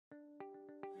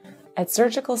At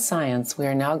Surgical Science, we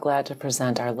are now glad to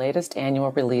present our latest annual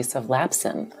release of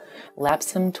LapSim,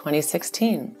 LapSim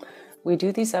 2016. We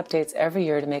do these updates every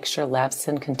year to make sure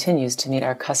LapSim continues to meet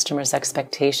our customers'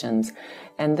 expectations,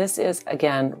 and this is,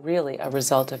 again, really a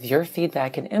result of your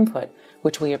feedback and input,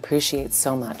 which we appreciate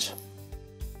so much.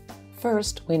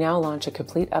 First, we now launch a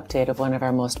complete update of one of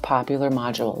our most popular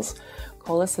modules,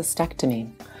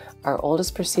 cholecystectomy, our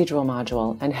oldest procedural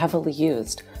module and heavily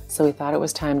used, so we thought it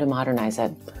was time to modernize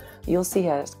it. You'll see it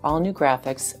has all new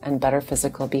graphics and better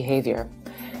physical behavior.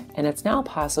 And it's now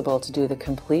possible to do the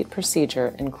complete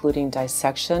procedure, including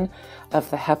dissection of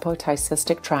the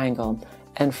hepatocystic triangle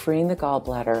and freeing the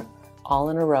gallbladder all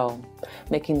in a row,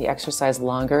 making the exercise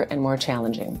longer and more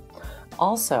challenging.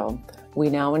 Also, we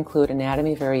now include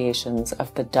anatomy variations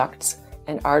of the ducts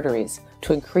and arteries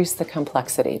to increase the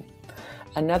complexity.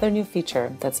 Another new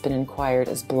feature that's been inquired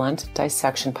is blunt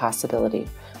dissection possibility,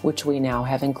 which we now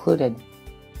have included.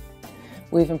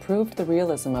 We've improved the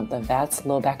realism of the VATS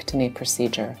lobectomy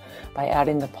procedure by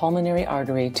adding the pulmonary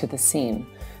artery to the scene.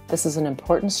 This is an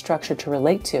important structure to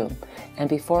relate to, and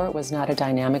before it was not a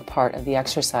dynamic part of the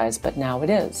exercise, but now it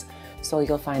is, so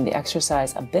you'll find the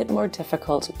exercise a bit more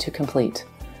difficult to complete.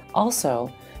 Also,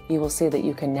 you will see that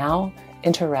you can now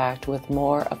interact with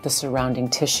more of the surrounding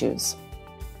tissues.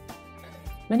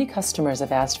 Many customers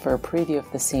have asked for a preview of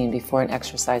the scene before an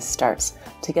exercise starts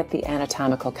to get the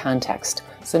anatomical context.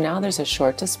 So now there's a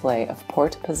short display of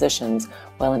port positions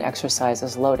while an exercise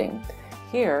is loading.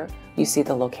 Here, you see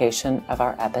the location of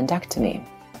our appendectomy.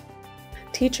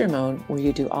 Teacher mode, where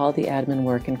you do all the admin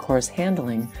work and course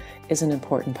handling, is an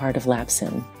important part of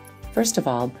LapSim. First of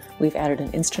all, we've added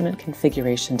an instrument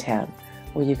configuration tab,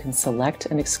 where you can select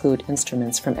and exclude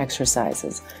instruments from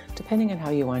exercises, depending on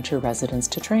how you want your residents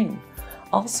to train.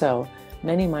 Also,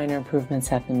 many minor improvements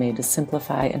have been made to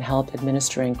simplify and help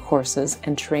administering courses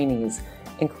and trainees,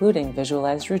 including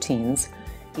visualized routines,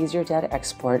 easier data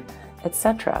export,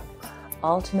 etc.,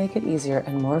 all to make it easier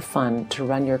and more fun to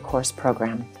run your course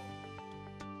program.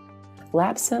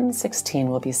 LapSim 16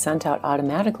 will be sent out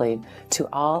automatically to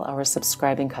all our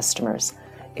subscribing customers.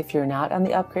 If you're not on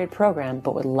the upgrade program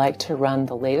but would like to run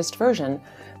the latest version,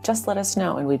 just let us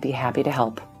know and we'd be happy to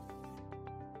help.